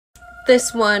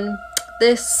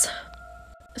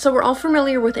So we're all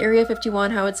familiar with Area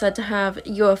 51, how it's said to have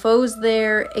UFOs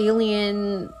there,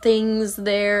 alien things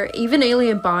there, even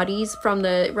alien bodies from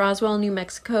the Roswell, New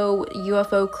Mexico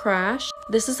UFO crash.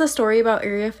 This is a story about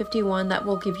Area 51 that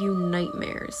will give you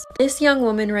nightmares. This young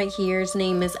woman right here's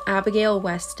name is Abigail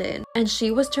Weston, and she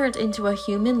was turned into a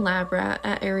human lab rat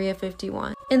at Area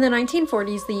 51. In the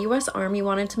 1940s, the US Army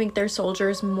wanted to make their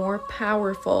soldiers more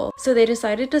powerful, so they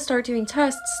decided to start doing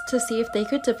tests to see if they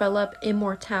could develop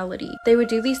immortality. They would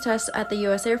do these tests at the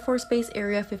US Air Force Base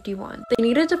Area 51. They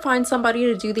needed to find somebody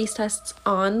to do these tests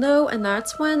on though, and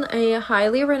that's when a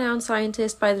highly renowned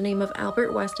scientist by the name of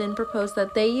Albert Weston proposed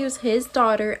that they use his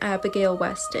daughter Abigail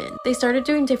Weston. They started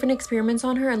doing different experiments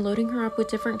on her and loading her up with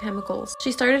different chemicals.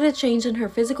 She started to change in her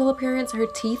physical appearance, her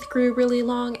teeth grew really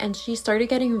long, and she started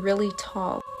getting really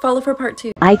tall. Follow for part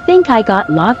 2. I think I got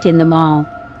locked in the mall.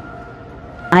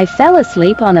 I fell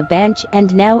asleep on a bench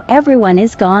and now everyone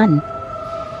is gone.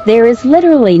 There is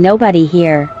literally nobody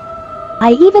here.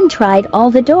 I even tried all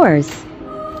the doors,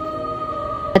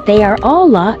 but they are all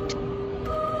locked.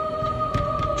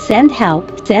 Send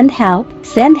help, send help,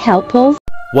 send help, please.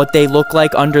 What they look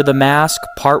like under the mask,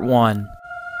 part 1.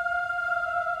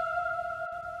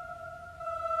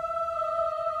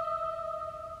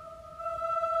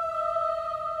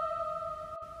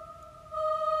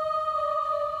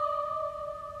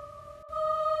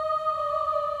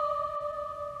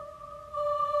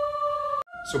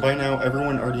 So by now,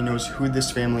 everyone already knows who this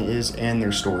family is and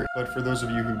their story. But for those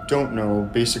of you who don't know,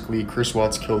 basically Chris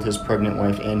Watts killed his pregnant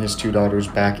wife and his 2 daughters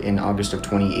back in August of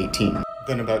 2018.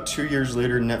 Then about 2 years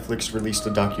later, Netflix released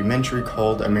a documentary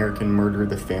called American Murder: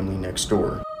 The Family Next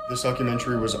Door. This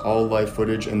documentary was all live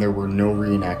footage and there were no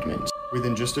reenactments.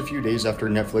 Within just a few days after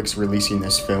Netflix releasing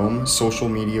this film, social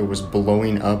media was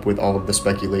blowing up with all of the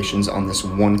speculations on this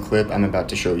one clip I'm about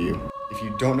to show you. If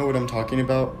you don't know what I'm talking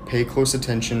about, pay close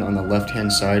attention on the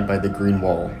left-hand side by the green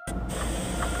wall.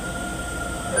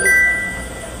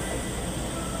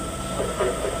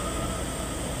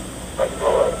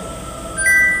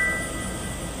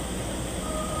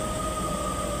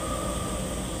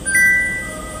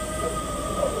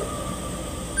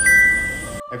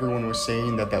 Everyone was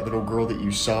saying that that little girl that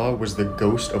you saw was the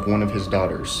ghost of one of his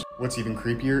daughters. What's even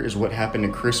creepier is what happened to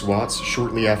Chris Watts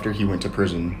shortly after he went to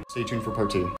prison. Stay tuned for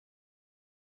part 2.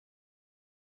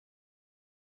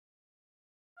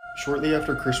 Shortly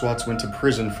after Chris Watts went to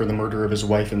prison for the murder of his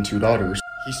wife and 2 daughters,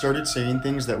 he started saying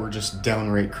things that were just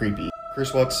downright creepy.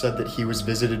 Chris Watts said that he was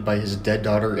visited by his dead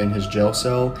daughter in his jail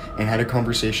cell and had a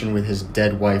conversation with his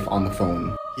dead wife on the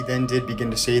phone. He then did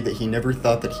begin to say that he never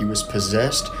thought that he was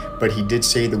possessed, but he did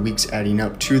say the weeks adding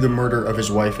up to the murder of his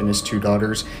wife and his 2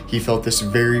 daughters, he felt this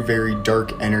very, very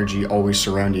dark energy always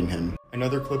surrounding him.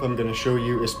 Another clip I'm going to show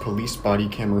you is police body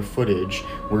camera footage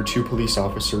where 2 police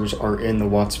officers are in the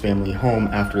Watts family home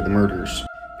after the murders.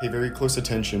 Pay very close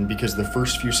attention because the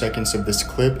first few seconds of this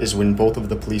clip is when both of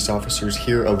the police officers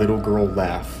hear a little girl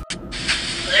laugh. There's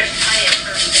plenty of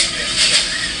person here.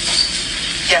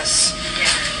 Yes. Yeah.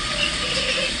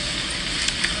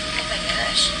 Oh my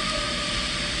gosh.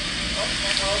 What the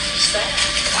hell is that?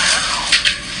 Wow.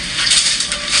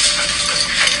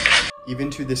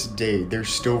 Even to this day, there's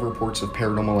still reports of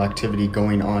paranormal activity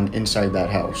going on inside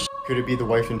that house. Could it be the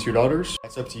wife and 2 daughters?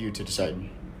 That's up to you to decide.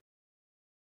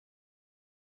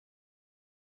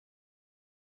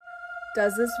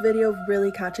 Does this video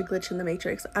really catch a glitch in the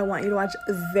Matrix? I want you to watch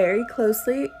very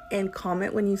closely and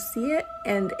comment when you see it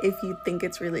and if you think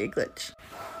it's really a glitch.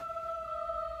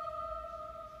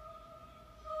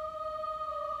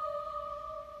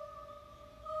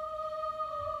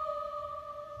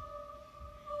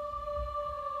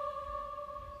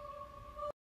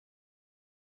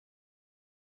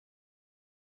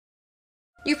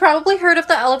 You've probably heard of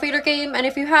the elevator game, and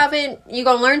if you haven't, you're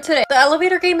gonna learn today. The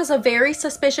elevator game is a very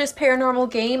suspicious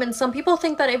paranormal game, and some people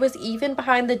think that it was even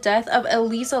behind the death of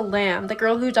Elisa Lam, the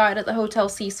girl who died at the Hotel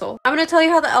Cecil. I'm gonna tell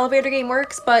you how the elevator game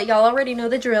works, but y'all already know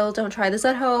the drill. Don't try this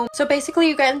at home. So basically,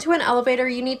 you get into an elevator.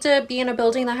 You need to be in a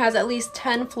building that has at least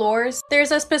 10 floors.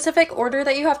 There's a specific order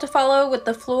that you have to follow with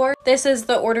the floor. This is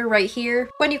the order right here.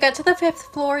 When you get to the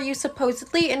 5th floor, you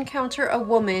supposedly encounter a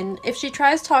woman. If she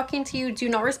tries talking to you, do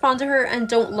not respond to her and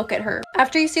don't look at her.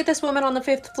 After you see this woman on the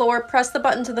 5th floor, press the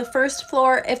button to the 1st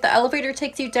floor. If the elevator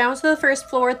takes you down to the 1st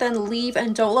floor, then leave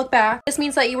and don't look back. This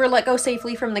means that you were let go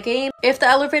safely from the game. If the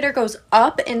elevator goes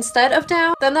up instead of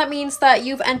down, then that means that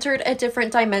you've entered a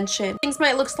different dimension. Things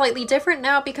might look slightly different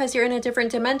now because you're in a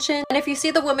different dimension. And if you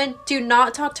see the woman, do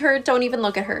not talk to her, don't even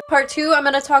look at her. Part 2, I'm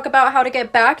going to talk about how to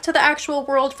get back to the actual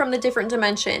world from the different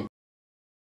dimension.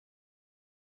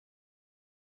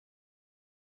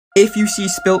 If you see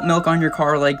spilt milk on your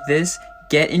car like this,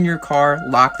 get in your car,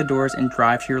 lock the doors, and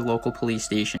drive to your local police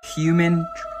station. Human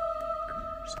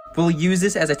will use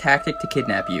this as a tactic to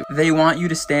kidnap you. They want you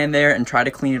to stand there and try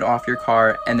to clean it off your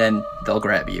car, and then they'll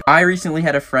grab you. I recently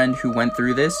had a friend who went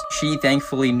through this. She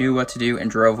thankfully knew what to do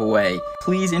and drove away.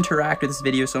 Please interact with this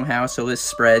video somehow so this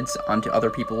spreads onto other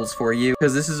people's for you,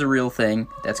 because this is a real thing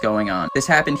that's going on. This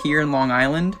happened here in Long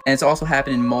Island, and it's also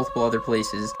happened in multiple other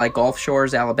places, like Gulf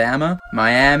Shores, Alabama,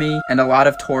 Miami, and a lot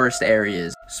of tourist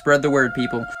areas. Spread the word,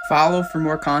 people. Follow for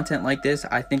more content like this.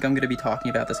 I think I'm going to be talking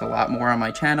about this a lot more on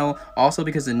my channel, also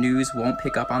because the news won't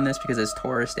pick up on this because it's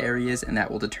tourist areas and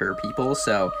that will deter people,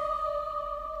 so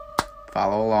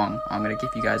follow along. I'm going to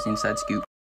give you guys the inside scoop.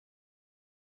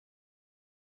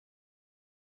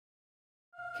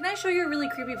 Can I show you a really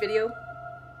creepy video?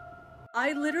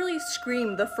 I literally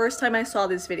screamed the first time I saw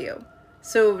this video.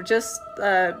 So just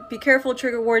be careful,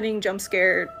 trigger warning, jump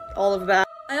scare, all of that.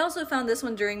 I also found this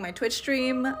one during my Twitch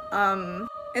stream, and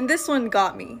this one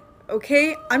got me,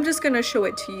 okay? I'm just gonna show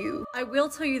it to you. I will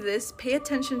tell you this, pay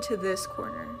attention to this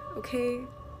corner, okay?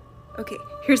 Okay,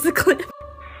 here's the clip.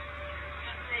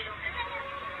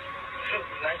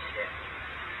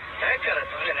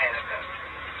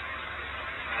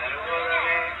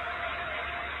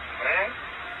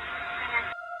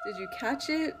 Did you catch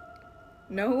it?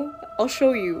 No? I'll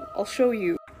show you. I'll show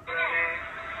you.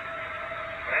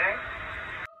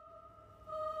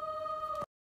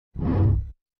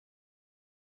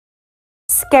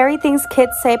 Scary Things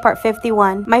Kids Say Part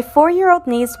 51. My 4-year-old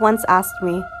niece once asked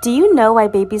me, "Do you know why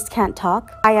babies can't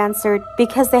talk?" I answered,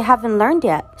 "Because they haven't learned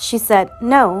yet." She said,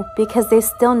 "No, because they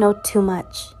still know too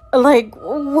much." Like,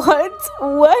 what?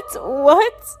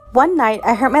 One night,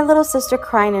 I heard my little sister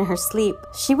crying in her sleep.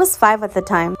 She was 5 at the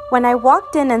time. When I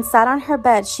walked in and sat on her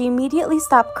bed, she immediately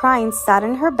stopped crying, sat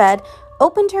in her bed,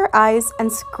 opened her eyes,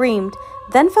 and screamed,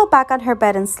 then fell back on her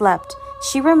bed and slept.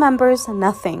 She remembers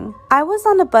nothing. I was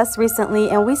on a bus recently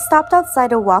and we stopped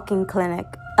outside a walking clinic.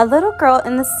 A little girl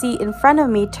in the seat in front of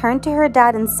me turned to her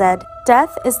dad and said,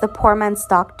 "Death is the poor man's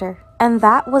doctor." And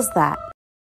that was that.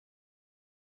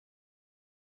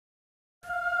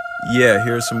 Yeah,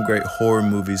 here's some great horror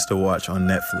movies to watch on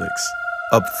Netflix.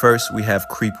 Up first, we have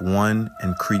Creep 1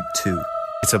 and Creep 2.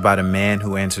 It's about a man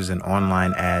who answers an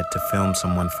online ad to film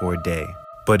someone for a day.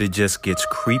 But it just gets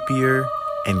creepier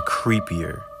and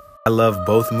creepier. I love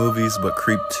both movies, but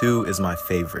Creep 2 is my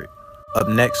favorite. Up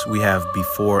next, we have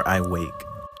Before I Wake.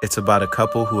 It's about a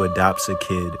couple who adopts a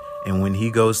kid, and when he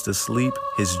goes to sleep,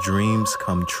 his dreams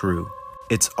come true.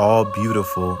 It's all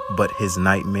beautiful, but his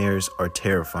nightmares are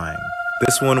terrifying.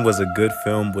 This one was a good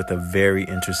film with a very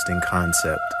interesting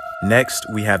concept. Next,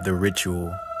 we have The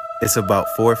Ritual. It's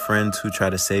about 4 friends who try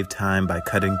to save time by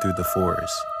cutting through the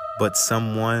forest, but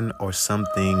someone or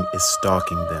something is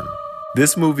stalking them.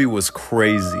 This movie was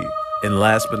crazy. And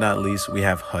last but not least, we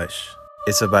have Hush.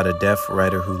 It's about a deaf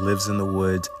writer who lives in the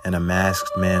woods and a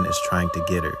masked man is trying to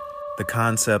get her. The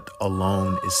concept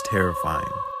alone is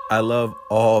terrifying. I love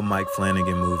all Mike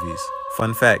Flanagan movies.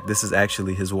 Fun fact, this is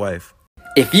actually his wife.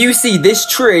 If you see this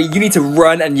tree, you need to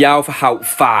run and yell for help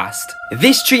fast.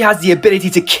 This tree has the ability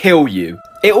to kill you.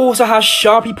 It also has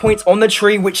Sharpie points on the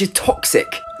tree, which is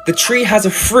toxic. The tree has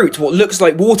a fruit what looks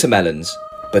like watermelons.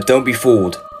 But don't be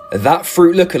fooled. That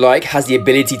fruit lookalike has the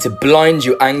ability to blind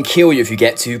you and kill you if you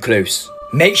get too close.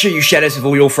 Make sure you share this with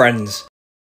all your friends.